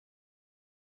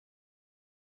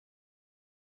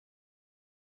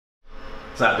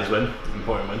Saturday's win,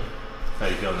 important win. How are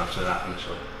you feeling after that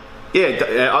initially?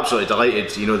 Yeah, absolutely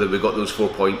delighted. You know that we got those 4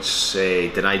 points.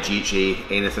 Denied GHA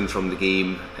anything from the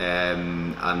game,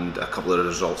 and a couple of the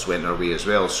results went our way as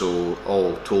well. So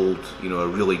all told, you know, a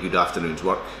really good afternoon's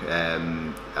work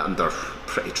under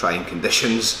pretty trying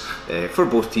conditions for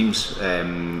both teams.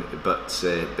 But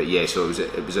yeah, so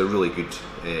it was a really good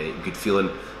feeling,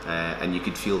 and you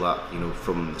could feel that, you know,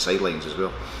 from the sidelines as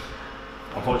well.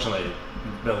 Unfortunately,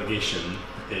 relegation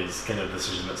is kind of a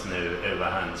decision that's now out of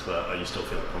our hands, but are you still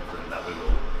feeling confident that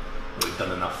we've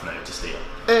done enough now to stay up?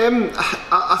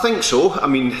 I think so. I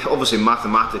mean, obviously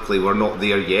mathematically we're not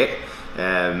there yet,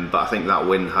 but I think that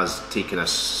win has taken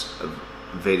us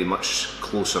very much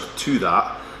closer to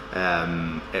that.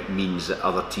 It means that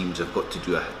other teams have got to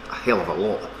do a hell of a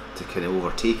lot to kind of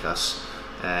overtake us,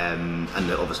 and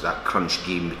obviously that crunch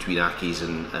game between Accies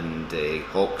and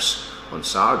Hawks on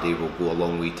Saturday will go a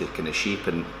long way to kind of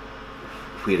shaping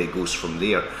where it goes from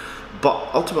there.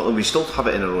 But ultimately we still have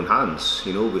it in our own hands.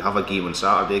 You know, we have a game on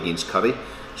Saturday against Currie.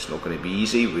 It's not going to be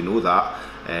easy, we know that,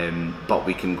 but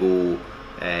we can go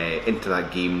into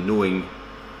that game knowing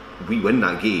we win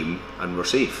that game and we're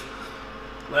safe.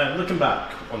 Looking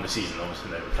back on the season,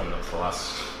 obviously now we're coming up to the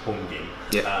last home game.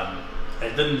 Yeah.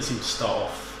 It didn't seem to start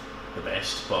off the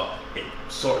best, but it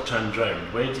sort of turned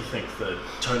round. Where do you think the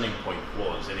turning point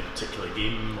was? Any particular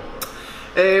game? Or?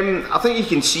 I think you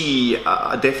can see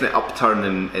a definite upturn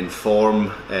in form,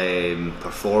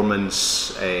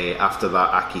 performance after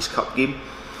that Accies Cup game,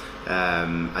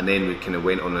 and then we kind of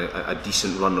went on a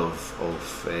decent run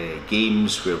of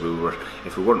games where we were,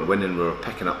 if we weren't winning, we were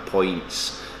picking up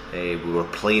points. We were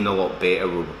playing a lot better,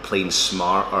 we were playing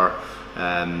smarter,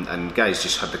 and guys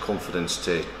just had the confidence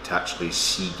to actually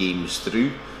see games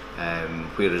through.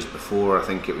 Whereas before, I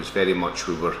think it was very much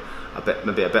we were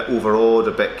maybe a bit overawed,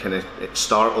 a bit kind of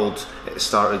startled at the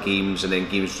start of games, and then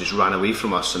games just ran away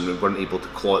from us and we weren't able to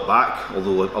claw it back.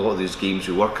 Although a lot of those games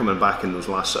we were coming back in those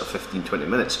last sort of 15-20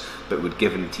 minutes, but we'd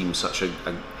given teams such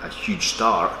a huge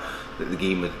start that the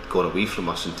game had gone away from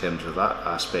us in terms of that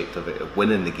aspect of it, of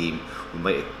winning the game. We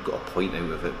might have got a point out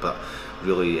of it, but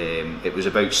really it was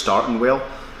about starting well,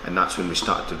 and that's when we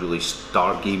started to really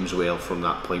start games well from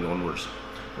that point onwards.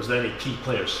 Was there any key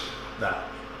players that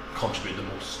contribute the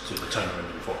most to the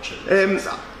turnaround, unfortunately?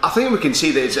 I think we can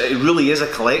say that it really is a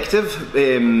collective.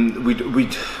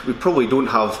 We probably don't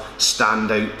have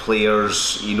standout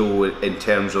players, you know, in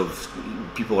terms of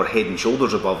people are head and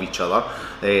shoulders above each other.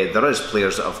 There is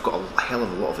players that have got a hell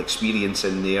of a lot of experience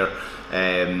in there,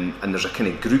 and there's a kind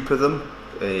of group of them,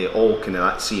 all kind of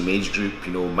that same age group.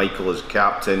 You know, Michael is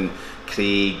captain,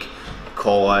 Craig,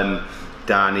 Colin,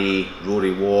 Danny,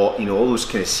 Rory Watt, you know, all those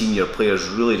kind of senior players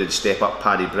really did step up.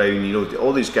 Paddy Brown, you know,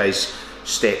 all these guys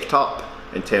stepped up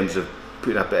in terms of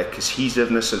putting a bit of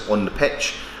cohesiveness on the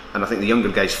pitch, and I think the younger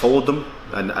guys followed them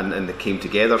and they came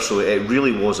together. So it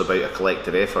really was about a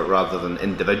collective effort rather than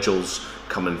individuals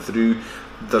coming through.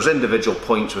 There's individual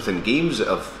points within games that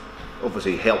have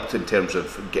obviously helped in terms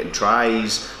of getting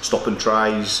tries, stopping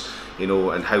tries, you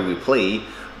know, and how we play.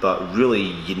 But really,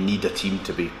 you need a team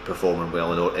to be performing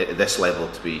well, and at this level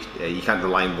to be. You can't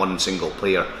rely on one single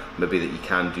player, maybe that you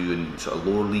can do in sort of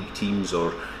lower league teams,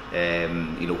 or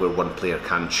you know, where one player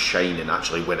can shine and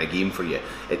actually win a game for you.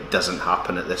 It doesn't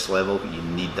happen at this level. You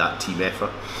need that team effort.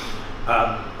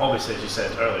 Obviously, as you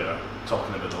said earlier,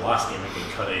 talking about the last game against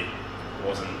Currie,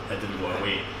 it didn't go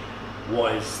away.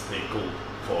 What is the goal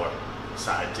for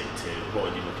Saturday?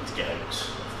 What are you looking to get out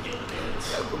of the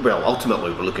game? Well,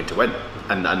 ultimately we're looking to win,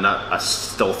 and that, I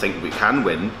still think we can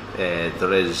win.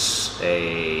 There is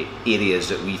areas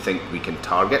that we think we can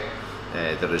target.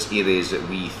 There is areas that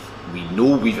we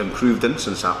know we've improved in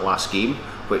since that last game,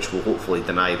 which will hopefully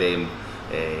deny them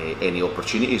any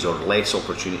opportunities, or less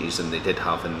opportunities than they did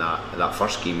have in that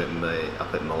first game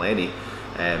up at Millennium.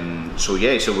 So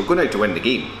yeah, so we're going out to win the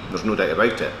game, there's no doubt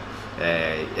about it.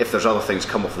 If there's other things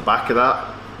come off the back of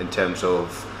that, in terms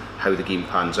of how the game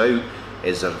pans out,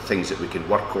 is there things that we can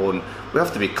work on? We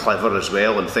have to be clever as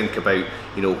well and think about,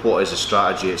 you know, what is the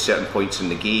strategy at certain points in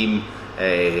the game,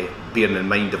 bearing in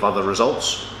mind of other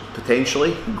results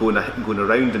potentially going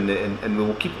around, and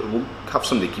we'll have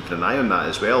somebody keeping an eye on that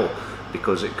as well,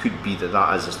 because it could be that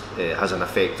has an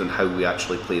effect on how we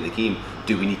actually play the game.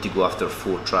 Do we need to go after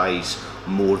 4 tries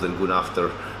more than going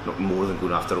after, not more than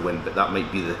going after a win, but that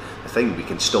might be the thing. We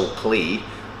can still play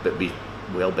but be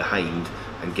well behind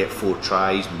and get 4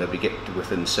 tries, maybe get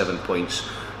within 7 points,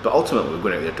 but ultimately we're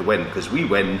going out there to win, because we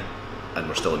win and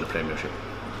we're still in the Premiership.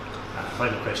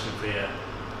 Final question for you: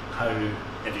 how,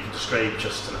 if you could describe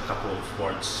just in a couple of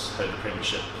words how the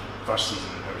Premiership first season,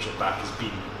 Premiership back, has been,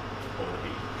 what would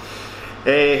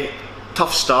it be?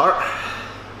 Tough start,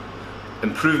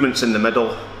 improvements in the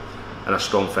middle, and a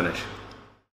strong finish.